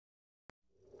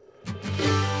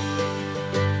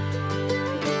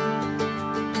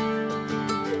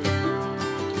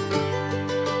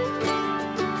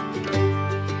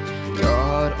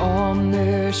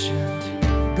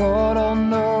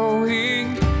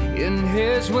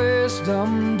his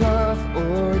wisdom doth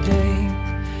ordain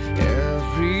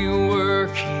every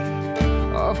working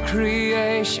of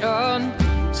creation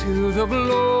to the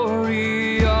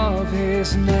glory of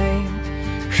his name.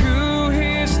 Who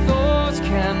his thoughts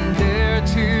can dare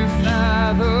to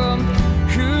fathom,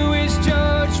 who his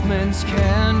judgements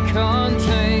can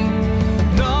contain?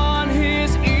 None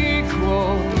his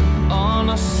equal,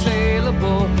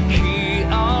 unassailable, he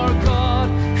our God,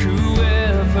 who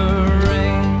ever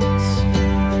reigns.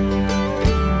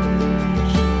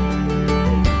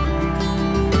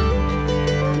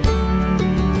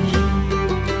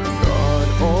 God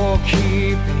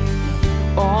all-keeping,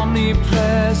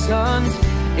 omnipresent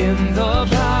in the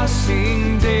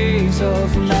passing days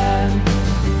of man,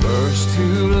 first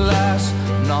to last,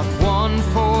 not one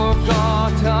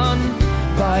forgotten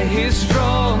by his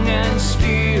strong and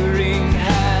steering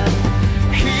hand.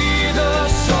 He the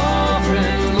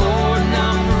sovereign Lord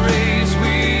now praise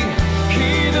we,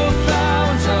 he the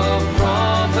fount of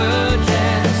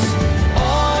providence.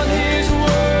 On his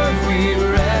word we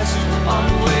rest,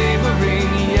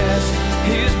 unwavering, yes,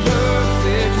 his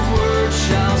perfect word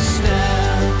shall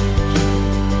stand.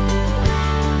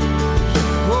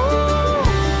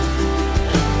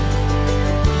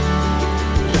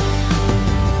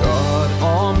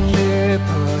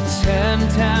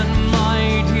 Omnipotent and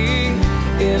mighty,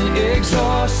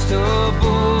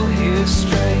 inexhaustible his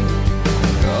strength,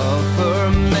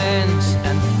 governments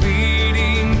and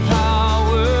fleeting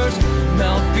powers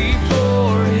melt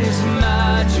before his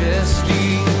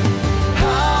majesty.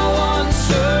 How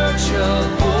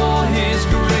unsearchable his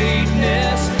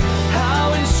greatness, how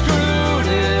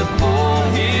inscrutable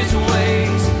his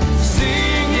ways.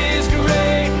 Sing his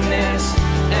greatness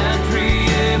and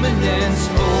preeminence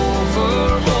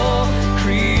over all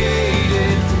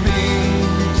created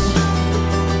things.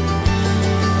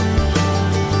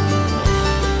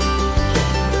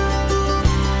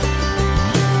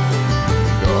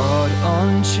 God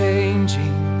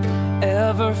unchanging,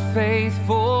 ever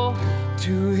faithful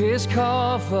to his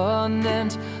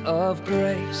covenant of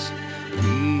grace.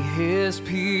 We his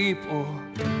people,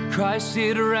 Christ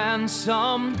did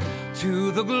ransom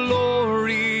to the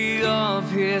glory of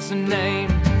his name.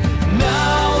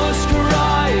 Now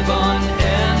ascribe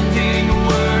unending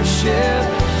worship,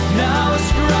 now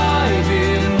ascribe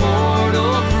in